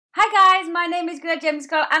Hi guys, my name is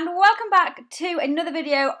Gemzicle and welcome back to another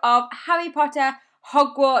video of Harry Potter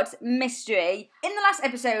Hogwarts Mystery. In the last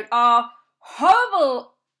episode, our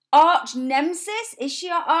horrible arch nemesis, is she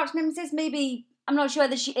our arch nemesis? Maybe, I'm not sure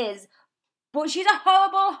whether she is, but she's a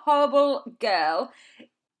horrible girl.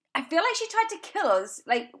 I feel like she tried to kill us,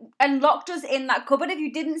 and locked us in that cupboard. If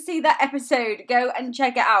you didn't see that episode, go and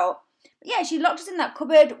check it out. But yeah, she locked us in that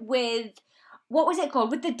cupboard with, what was it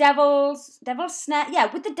called? With the devil's snare? Yeah,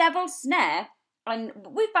 with the devil's snare. And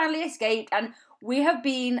we finally escaped, and we have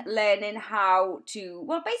been learning how to,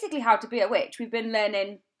 well, basically how to be a witch. We've been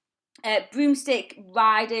learning broomstick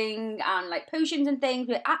riding and potions and things.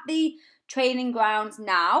 We're at the training grounds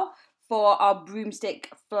now for our broomstick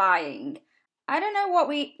flying. I don't know what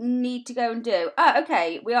we need to go and do. Oh,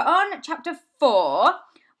 okay, we are on chapter 4.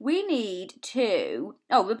 We need to,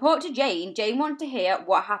 report to Jane. Jane wants to hear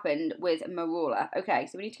what happened with Marula. Okay,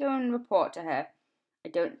 so we need to go and report to her. I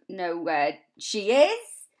don't know where she is.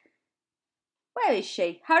 Where is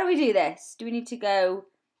she? How do we do this? Do we need to go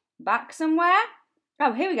back somewhere?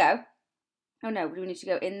 Oh, here we go. Oh no, do we need to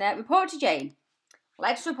go in there? Report to Jane.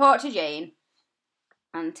 Let's report to Jane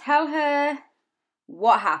and tell her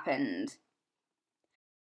what happened.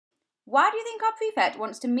 Why do you think our prefect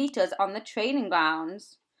wants to meet us on the training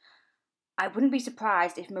grounds? I wouldn't be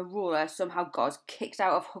surprised if Marula somehow got kicked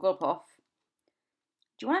out of Hugglepuff.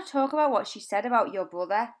 Do you want to talk about what she said about your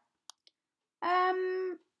brother?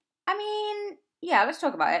 Yeah, let's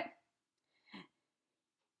talk about it.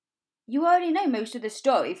 You already know most of the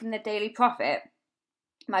story from the Daily Prophet.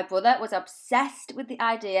 My brother was obsessed with the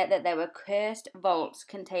idea that there were cursed vaults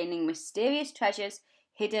containing mysterious treasures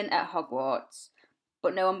hidden at Hogwarts.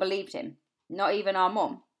 But no one believed him, not even our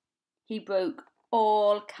mum. He broke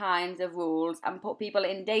all kinds of rules and put people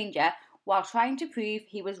in danger while trying to prove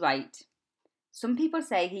he was right. Some people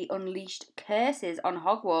say he unleashed curses on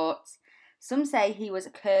Hogwarts. Some say he was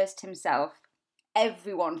cursed himself.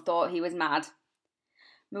 Everyone thought he was mad.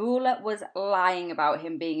 Marula was lying about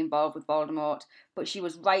him being involved with Voldemort, but she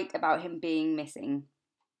was right about him being missing.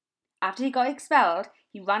 After he got expelled,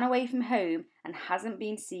 he ran away from home and hasn't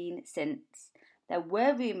been seen since. There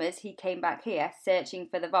were rumours he came back here searching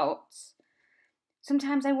for the vaults.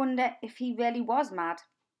 Sometimes I wonder if he really was mad.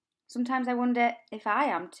 Sometimes I wonder if I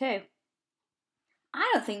am too.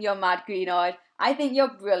 I don't think you're mad, Greenoid. I think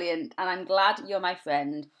you're brilliant, and I'm glad you're my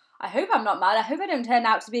friend. I hope I'm not mad. I hope I don't turn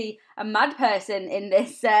out to be a mad person in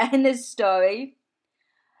this story.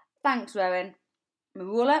 Thanks, Rowan.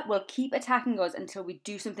 Marula will keep attacking us until we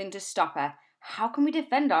do something to stop her. How can we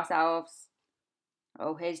defend ourselves?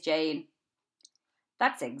 Oh, here's Jane.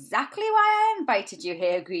 That's exactly why I invited you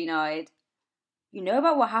here, Greenoid. You know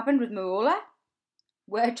about what happened with Marula?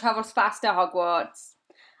 Word travels fast at Hogwarts.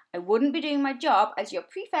 I wouldn't be doing my job as your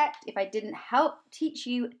prefect if I didn't help teach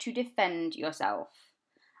you to defend yourself.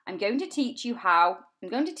 I'm going to teach you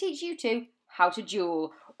two how to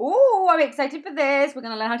duel. Oh, I'm excited for this. We're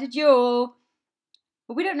going to learn how to duel.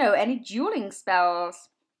 But we don't know any dueling spells.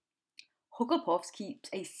 Hugglepuffs keeps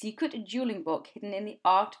a secret dueling book hidden in the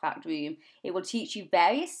artifact room. It will teach you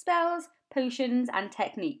various spells, potions, and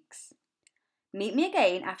techniques. Meet me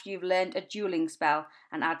again after you've learned a dueling spell,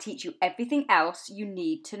 and I'll teach you everything else you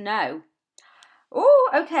need to know. Oh,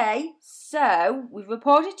 okay. So, we've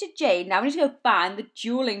reported to Jane. Now we need to go find the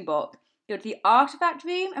dueling book. Go to the artifact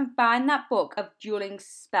room and find that book of dueling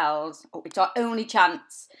spells. Oh, it's our only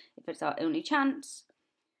chance. If it's our only chance,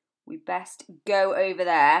 we best go over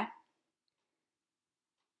there.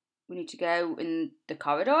 We need to go in the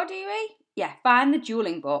corridor, do we? Yeah, find the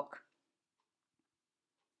dueling book.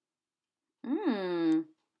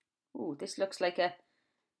 Oh, this looks like a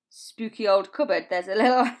spooky old cupboard. There's a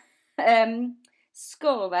little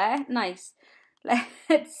skull there. Nice.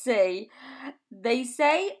 Let's see. They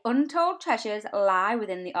say untold treasures lie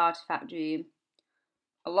within the artifact room,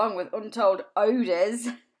 along with untold odours.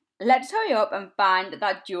 Let's hurry up and find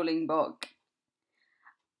that dueling book.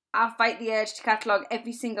 I'll fight the urge to catalogue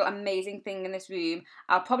every single amazing thing in this room.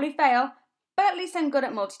 I'll probably fail, but at least I'm good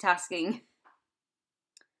at multitasking.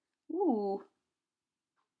 Ooh.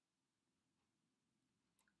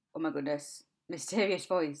 Oh my goodness. Mysterious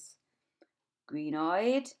voice.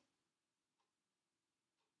 Greenoid.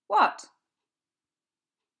 What?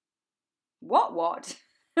 What?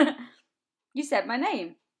 You said my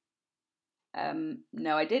name.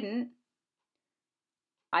 No, I didn't.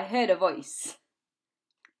 I heard a voice.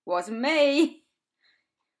 Wasn't me.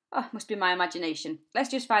 Oh, must be my imagination. Let's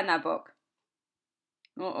just find that book.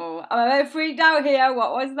 Uh-oh. I'm a bit freaked out here.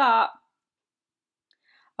 What was that?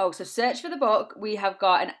 Oh, so search for the book. We have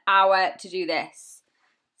got an hour to do this.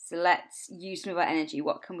 So let's use some of our energy.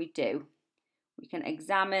 What can we do? We can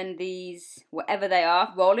examine these, whatever they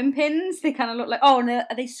are, rolling pins. They kind of look like, oh no,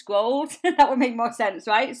 are they scrolled? That would make more sense,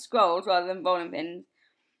 right? Scrolled rather than rolling pins.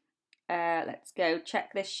 Let's go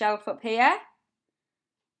check this shelf up here.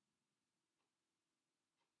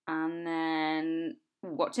 And then,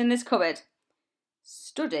 what's in this cupboard?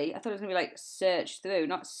 Study. I thought it was going to be like search through,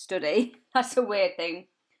 not study. That's a weird thing.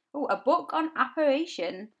 Oh, a book on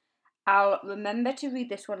apparition. I'll remember to read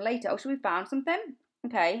this one later. Oh, so we found something?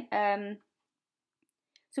 Okay.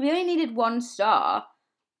 So we only needed 1 star,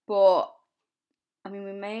 but I mean,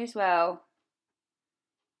 we may as well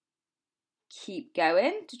keep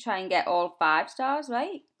going to try and get all 5 stars,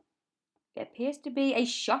 right? It appears to be a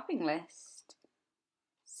shopping list.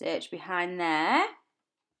 Search behind there.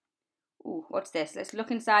 Ooh, what's this? Let's look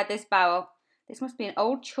inside this barrel. This must be an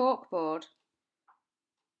old chalkboard.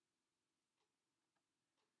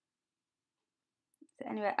 Is there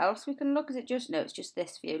anywhere else we can look? Is it just, no, it's just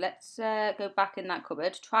this view. Let's go back in that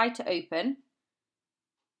cupboard. Try to open.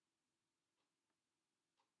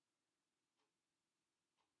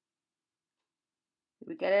 Did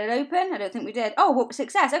we get it open? I don't think we did. Oh, well,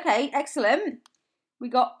 success. Okay, excellent. We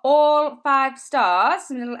got all 5 stars,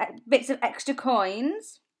 some little bits of extra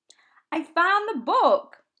coins. I found the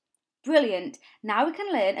book. Brilliant. Now we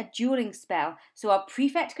can learn a dueling spell so our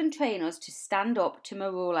prefect can train us to stand up to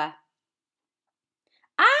Marula.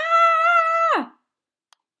 Ah!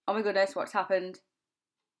 Oh my goodness, what's happened?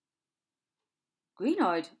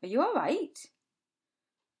 Greenoid, are you alright?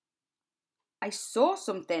 I saw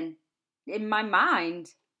something in my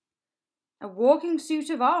mind. A walking suit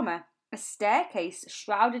of armour, a staircase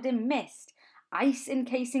shrouded in mist, ice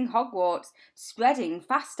encasing Hogwarts, spreading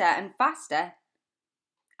faster and faster.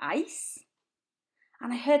 Ice?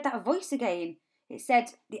 And I heard that voice again. It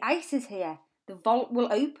said, the ice is here. The vault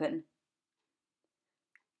will open.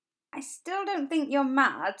 I still don't think you're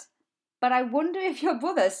mad, but I wonder if your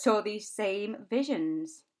brother saw these same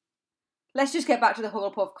visions. Let's just get back to the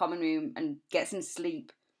Hufflepuff common room and get some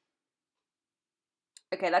sleep.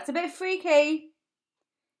 Okay, that's a bit freaky.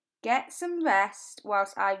 Get some rest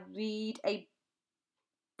whilst I read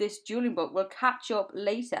this dueling book. We'll catch up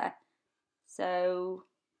later. So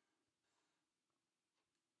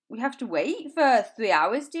we have to wait for 3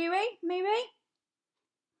 hours, do we? Maybe?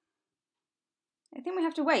 I think we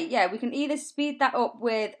have to wait. Yeah, we can either speed that up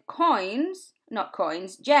with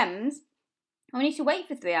gems, or we need to wait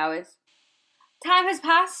for 3 hours. Time has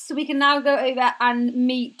passed, so we can now go over and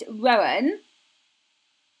meet Rowan.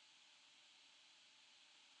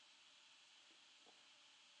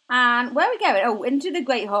 And where are we going? Oh, into the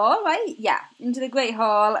Great Hall, right? Yeah, into the Great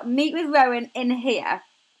Hall. Meet with Rowan in here.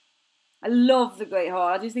 I love the Great Hall.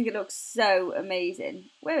 I just think it looks so amazing.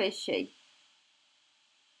 Where is she?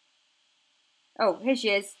 Oh, here she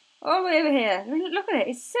is. All the way over here. Look at it.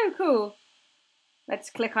 It's so cool. Let's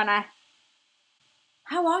click on her.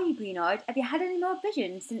 How are you, Greenoid? Have you had any more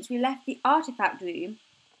visions since we left the artifact room?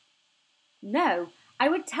 No. I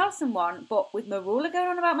would tell someone, but with Marula going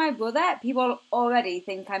on about my brother, people already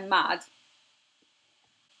think I'm mad.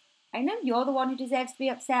 I know you're the one who deserves to be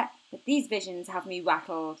upset, but these visions have me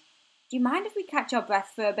rattled. Do you mind if we catch our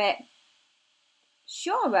breath for a bit?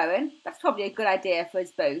 Sure, Rowan. That's probably a good idea for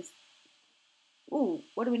us both. Ooh,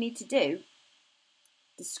 what do we need to do?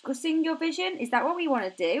 Discussing your vision? Is that what we want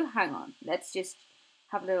to do? Hang on. Let's just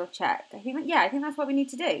have a little check. I think that's what we need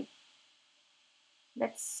to do.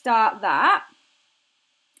 Let's start that.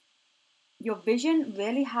 Your vision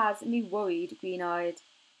really has me worried, Greenoid.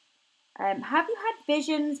 Have you had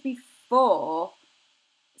visions before?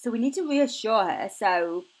 So we need to reassure her.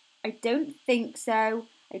 So I don't think so.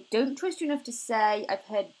 I don't trust you enough to say I've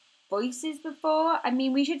heard voices before. I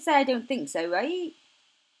mean, we should say I don't think so, right?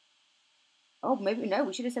 Oh, maybe no.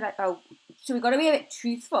 We should have said oh, so we've got to be a bit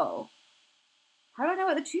truthful. How do I know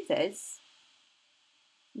what the truth is?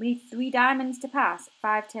 We need 3 diamonds to pass.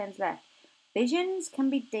 5 turns left. Visions can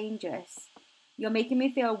be dangerous. You're making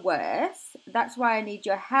me feel worse. That's why I need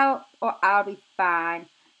your help, or I'll be fine.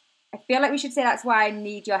 I feel like we should say that's why I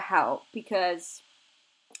need your help, because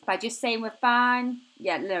by just saying we're fine,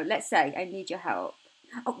 yeah, no, let's say I need your help.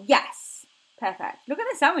 Oh, yes. Perfect. Look at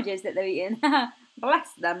the sandwiches that they're eating.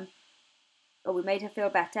 Bless them. Oh, we made her feel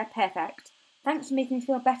better. Perfect. Thanks for making me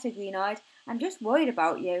feel better, Greenoid. I'm just worried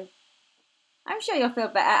about you. I'm sure you'll feel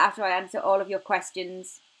better after I answer all of your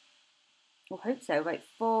questions. I hope so. Right,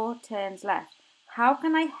 4 turns left. How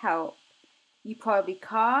can I help? You probably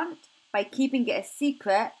can't. By keeping it a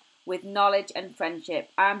secret with knowledge and friendship.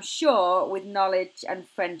 I'm sure with knowledge and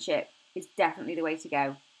friendship is definitely the way to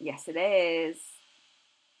go. Yes, it is.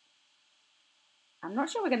 I'm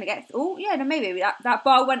not sure we're going to get... Oh, yeah, no, maybe. That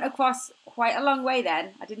bar went across quite a long way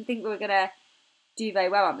then. I didn't think we were going to do very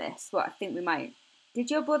well on this, but I think we might. Did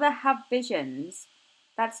your brother have visions?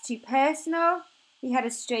 That's too personal. He had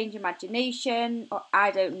a strange imagination, or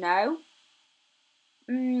I don't know.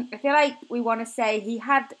 I feel like we want to say he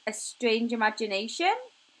had a strange imagination.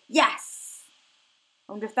 Yes!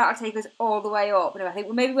 I wonder if that'll take us all the way up. No, I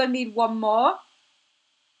think maybe we'll need one more.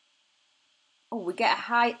 Oh, we get a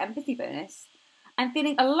high empathy bonus. I'm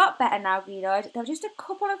feeling a lot better now, Greenoid. There are just a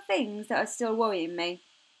couple of things that are still worrying me.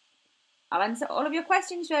 I'll answer all of your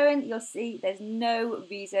questions, Rowan. You'll see there's no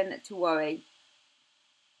reason to worry.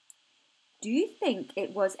 Do you think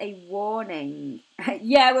it was a warning?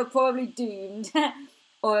 Yeah, we're probably doomed.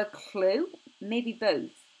 Or a clue? Maybe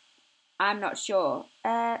both. I'm not sure.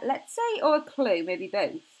 Let's say or a clue, maybe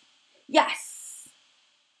both. Yes!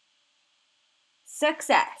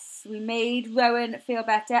 Success. We made Rowan feel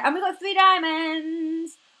better and we got 3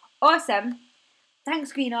 diamonds. Awesome.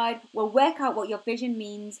 Thanks, Greenoid. We'll work out what your vision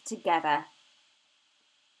means together.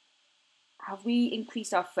 Have we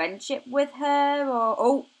increased our friendship with her or...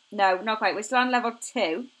 Oh, no, not quite. We're still on level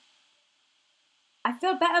 2. I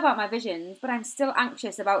feel better about my visions, but I'm still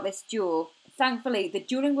anxious about this duel. Thankfully, the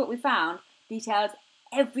dueling book we found details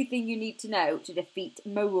everything you need to know to defeat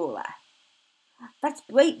Marula. That's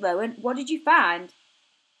great, Rowan. What did you find?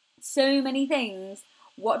 So many things.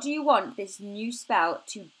 What do you want this new spell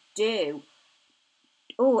to do?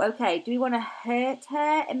 Oh, okay. Do we want to hurt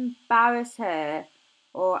her, embarrass her,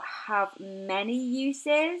 or have many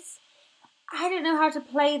uses? I don't know how to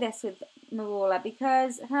play this with Marula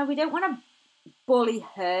because we don't want to bully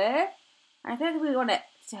her. And I feel like we want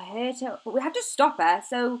to hurt her, but we have to stop her.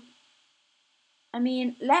 So, I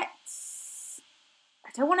mean, I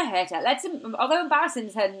don't want to hurt her. Although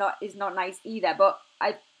embarrassing her is not nice either, but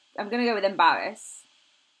I'm going to go with embarrass.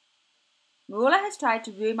 Marula has tried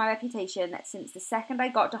to ruin my reputation since the second I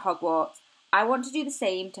got to Hogwarts. I want to do the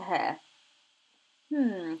same to her.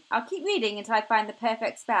 I'll keep reading until I find the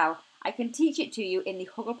perfect spell. I can teach it to you in the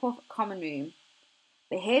Hugglepuff common room.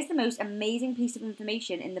 But here's the most amazing piece of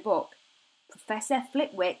information in the book. Professor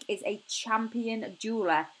Flitwick is a champion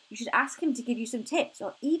dueler. You should ask him to give you some tips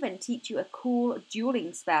or even teach you a cool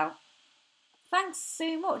dueling spell. Thanks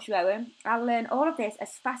so much, Rowan. I'll learn all of this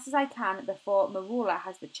as fast as I can before Marula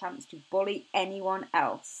has the chance to bully anyone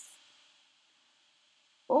else.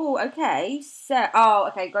 Oh, okay.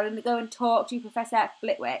 Got to go and talk to Professor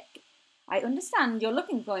Flitwick. I understand you're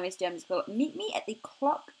looking for me, Miss Gemzicle. Meet me at the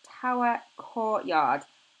Clock Tower courtyard.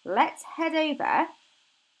 Let's head over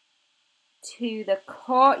to the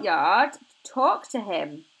courtyard to talk to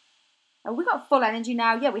him. Oh, we got full energy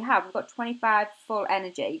now. Yeah, we have. We've got 25 full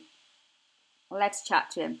energy. Let's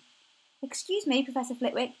chat to him. Excuse me, Professor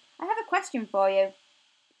Flitwick. I have a question for you.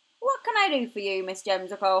 What can I do for you, Miss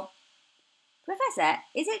Gemzicle? Professor,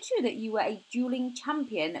 is it true that you were a dueling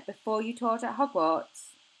champion before you taught at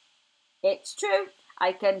Hogwarts? It's true.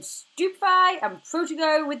 I can stupefy and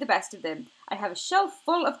protego with the best of them. I have a shelf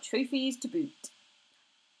full of trophies to boot.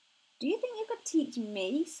 Do you think you could teach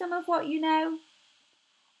me some of what you know?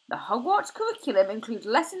 The Hogwarts curriculum includes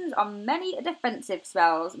lessons on many defensive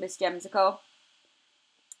spells, Miss Gemzicle.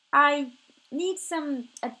 I need some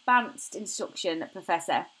advanced instruction,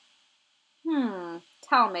 Professor.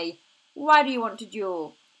 Tell me, why do you want to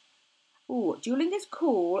duel? Dueling is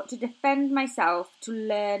cool to defend myself, to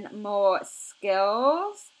learn more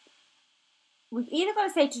skills. We've either got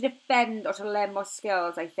to say to defend or to learn more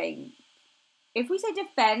skills, I think. If we say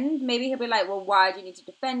defend, maybe he'll be like, well, why do you need to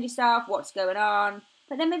defend yourself? What's going on?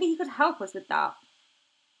 But then maybe he could help us with that.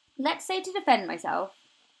 Let's say to defend myself.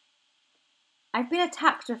 I've been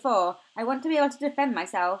attacked before. I want to be able to defend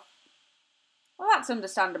myself. Well, that's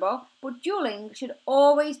understandable, but dueling should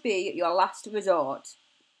always be your last resort.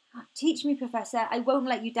 Teach me, Professor. I won't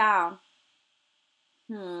let you down.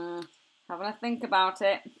 Having a think about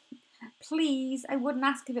it. Please, I wouldn't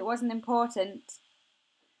ask if it wasn't important.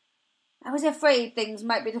 I was afraid things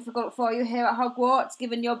might be difficult for you here at Hogwarts,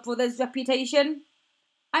 given your brother's reputation.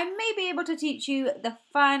 I may be able to teach you the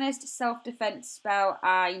finest self-defense spell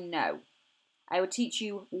I know. I will teach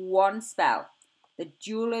you one spell, the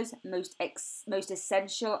dueller's most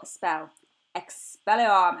essential spell,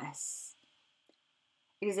 Expelliarmus.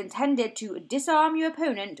 It is intended to disarm your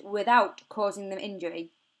opponent without causing them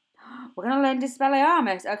injury. We're going to learn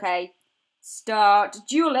Expelliarmus. Okay, start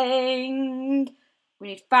dueling. We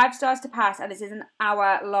need 5 stars to pass, and this is an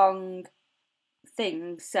hour-long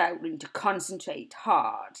thing, so we need to concentrate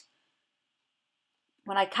hard.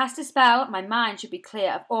 When I cast a spell, my mind should be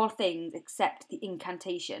clear of all things except the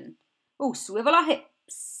incantation. Swivel our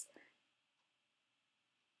hips.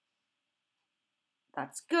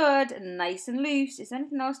 That's good, nice and loose. Is there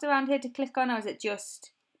anything else around here to click on, or is it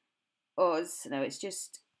just... us. No, it's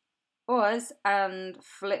just us and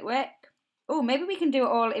Flitwick. Oh, maybe we can do it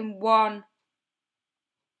all in one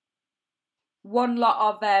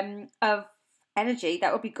lot of energy.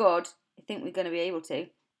 That would be good. I think we're going to be able to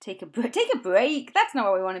take a break. That's not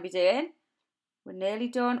what we want to be doing. We're nearly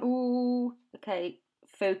done. Ooh, okay.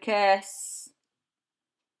 Focus.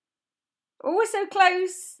 Oh, we're so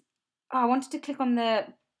close. Oh, I wanted to click on the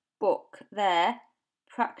book there.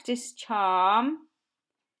 Practice charm.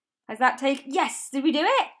 Has that taken? Yes, did we do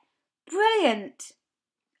it? Brilliant.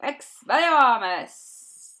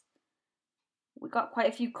 Expelliarmus. We got quite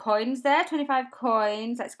a few coins there. 25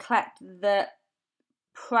 coins. Let's collect the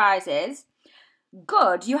prizes.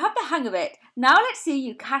 Good, you have the hang of it. Now let's see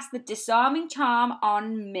you cast the disarming charm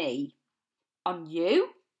on me. On you?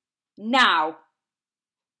 Now.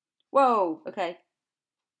 Whoa, okay.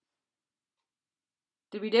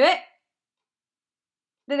 Did we do it?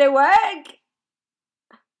 Did it work?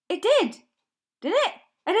 It did. Did it?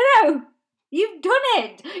 I don't know. You've done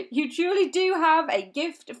it. You truly do have a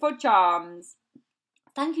gift for charms.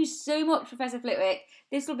 Thank you so much, Professor Flitwick.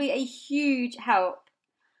 This will be a huge help.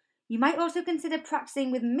 You might also consider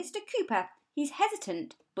practicing with Mr. Cooper. He's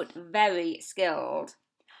hesitant, but very skilled.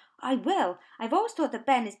 I will. I've always thought that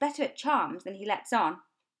Ben is better at charms than he lets on.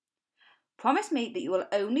 Promise me that you will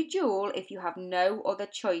only duel if you have no other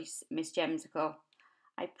choice, Miss Gemzicle.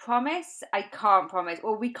 I promise. I can't promise.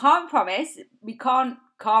 Well, we can't promise. We can't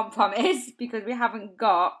promise because we haven't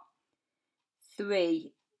got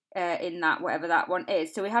 3 in that, whatever that one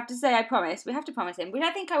is. So we have to say I promise. We have to promise him, which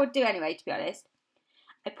I think I would do anyway, to be honest.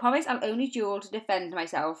 I promise I'll only duel to defend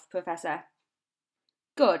myself, Professor.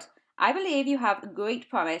 Good. I believe you have a great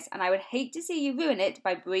promise, and I would hate to see you ruin it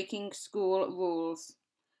by breaking school rules.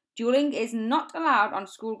 Dueling is not allowed on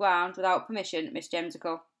school grounds without permission, Miss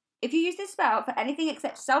Gemzicle. If you use this spell for anything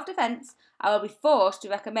except self-defence, I will be forced to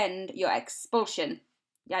recommend your expulsion.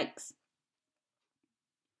 Yikes.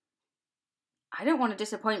 I don't want to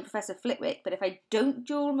disappoint Professor Flitwick, but if I don't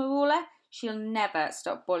duel Marula, she'll never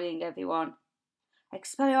stop bullying everyone.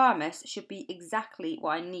 Expelliarmus should be exactly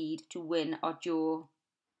what I need to win our duel.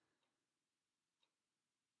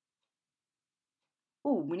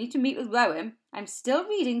 Oh, we need to meet with Rowan. I'm still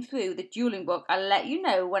reading through the dueling book. I'll let you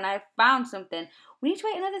know when I've found something. We need to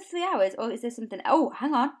wait another 3 hours, or is there something? Oh,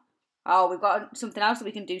 hang on. Oh, we've got something else that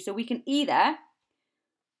we can do. So we can either...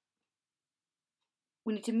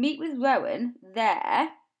 We need to meet with Rowan there,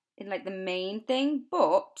 in like the main thing,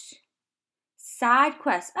 but... Side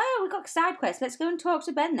quest. Oh, we've got side quest. Let's go and talk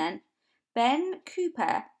to Ben then. Ben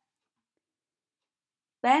Cooper.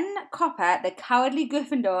 Ben Copper, the cowardly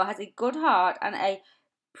Gryffindor, has a good heart and a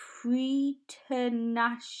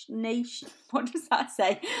preternatural... What does that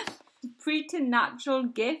say? Preternatural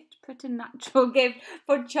gift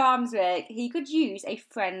for charms work. He could use a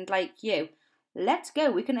friend like you. Let's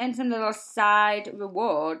go. We can earn some little side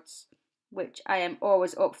rewards, which I am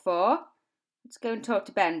always up for. Let's go and talk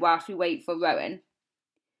to Ben whilst we wait for Rowan.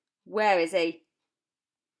 Where is he?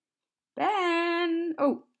 Ben!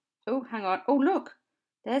 Oh, hang on. Oh, look.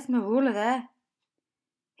 There's Marula there.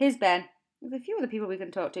 Here's Ben. There's a few other people we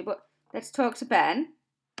can talk to, but let's talk to Ben.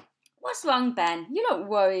 What's wrong, Ben? You look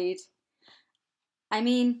worried. I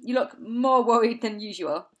mean, you look more worried than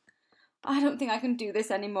usual. I don't think I can do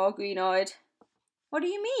this anymore, Greenoid. What do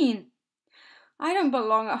you mean? I don't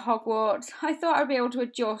belong at Hogwarts. I thought I'd be able to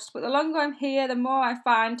adjust, but the longer I'm here, the more I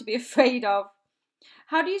find to be afraid of.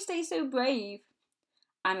 How do you stay so brave?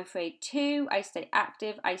 I'm afraid too. I stay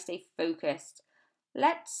active. I stay focused.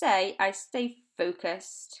 Let's say I stay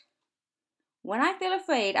focused. When I feel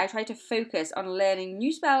afraid, I try to focus on learning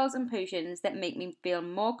new spells and potions that make me feel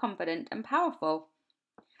more confident and powerful.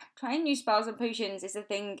 Trying new spells and potions is the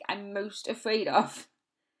thing I'm most afraid of.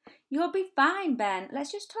 You'll be fine, Ben.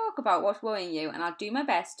 Let's just talk about what's worrying you and I'll do my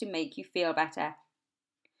best to make you feel better.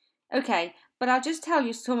 Okay, but I'll just tell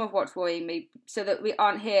you some of what's worrying me so that we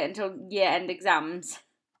aren't here until year-end exams.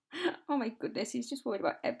 Oh my goodness, he's just worried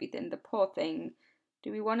about everything, the poor thing.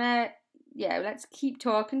 Do we want to... Yeah, let's keep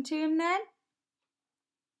talking to him then.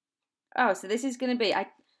 Oh, so this is going to be... I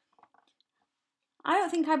don't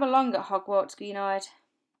think I belong at Hogwarts, Greenoid.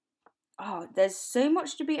 Oh, there's so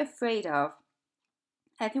much to be afraid of.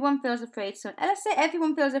 Everyone feels afraid. Let's say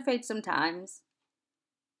everyone feels afraid sometimes.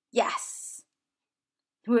 Yes.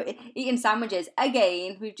 We're eating sandwiches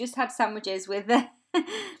again. We've just had sandwiches with I've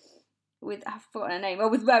forgotten her name.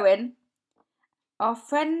 Well, with Rowan. Our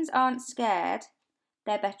friends aren't scared.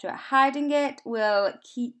 They're better at hiding it. We'll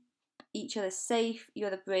keep each other safe.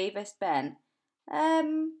 You're the bravest, Ben.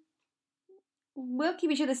 We'll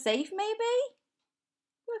keep each other safe, maybe?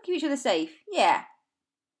 We'll keep each other safe. Yeah.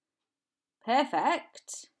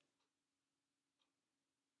 Perfect.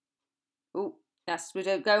 That's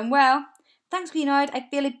going well. Thanks, Greenoid. I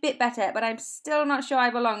feel a bit better, but I'm still not sure I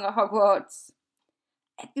belong at Hogwarts.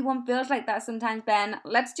 Everyone feels like that sometimes, Ben.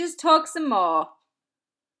 Let's just talk some more.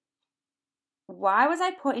 Why was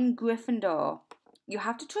I put in Gryffindor? You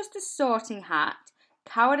have to trust the sorting hat.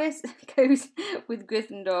 Cowardice goes with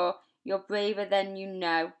Gryffindor. You're braver than you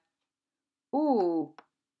know. Ooh.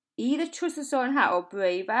 Either trust the sorting hat or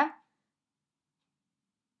braver.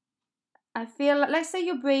 I feel like, let's say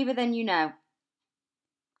you're braver than you know.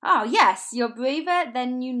 Oh, yes, you're braver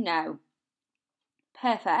than you know.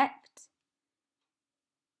 Perfect.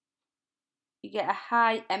 You get a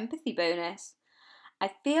high empathy bonus. I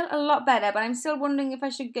feel a lot better, but I'm still wondering if I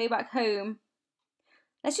should go back home.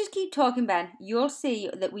 Let's just keep talking, Ben. You'll see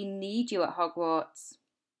that we need you at Hogwarts.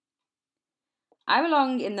 I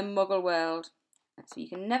belong in the Muggle world. So you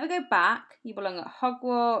can never go back. You belong at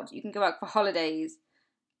Hogwarts. You can go back for holidays.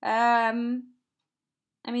 I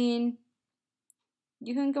mean,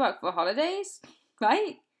 you can go back for holidays,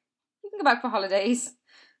 right? You can go back for holidays.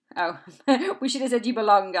 Oh, we should have said you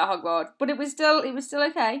belong at Hogwarts, but it was still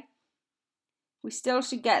okay. We still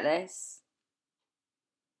should get this.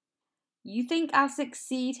 You think I'll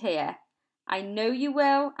succeed here? I know you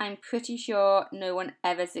will. I'm pretty sure no one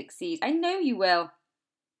ever succeeds. I know you will.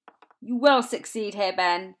 You will succeed here,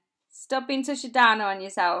 Ben. Stop being such a downer on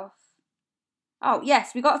yourself. Oh,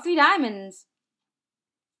 yes, we got 3 diamonds.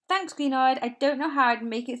 Thanks, Greenoid. I don't know how I'd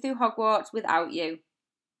make it through Hogwarts without you.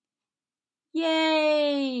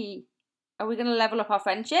 Yay! Are we going to level up our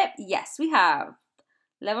friendship? Yes, we have.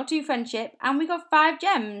 Level 2 friendship, and we got 5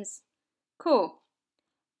 gems. Cool.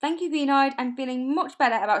 Thank you, Greenoid. I'm feeling much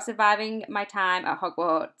better about surviving my time at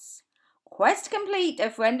Hogwarts. Quest complete, a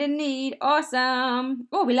friend in need. Awesome.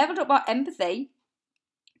 Oh, we leveled up our empathy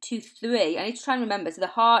to 3. I need to try and remember. So the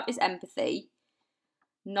heart is empathy.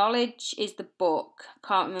 Knowledge is the book.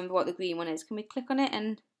 Can't remember what the green one is. Can we click on it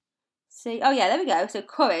and see? Oh, yeah, there we go. So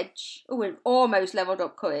courage. Oh, we've almost leveled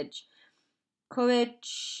up courage.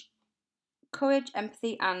 Courage,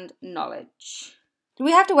 empathy, and knowledge. So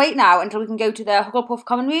we have to wait now until we can go to the Hufflepuff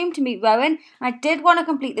common room to meet Rowan. And I did want to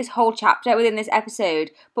complete this whole chapter within this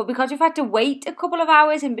episode, but because we've had to wait a couple of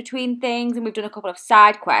hours in between things and we've done a couple of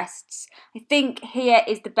side quests, I think here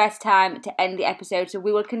is the best time to end the episode. So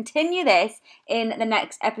we will continue this in the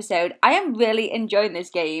next episode. I am really enjoying this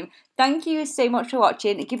game. Thank you so much for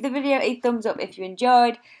watching. Give the video a thumbs up if you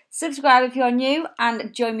enjoyed. Subscribe if you're new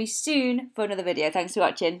and join me soon for another video. Thanks for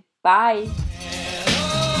watching. Bye.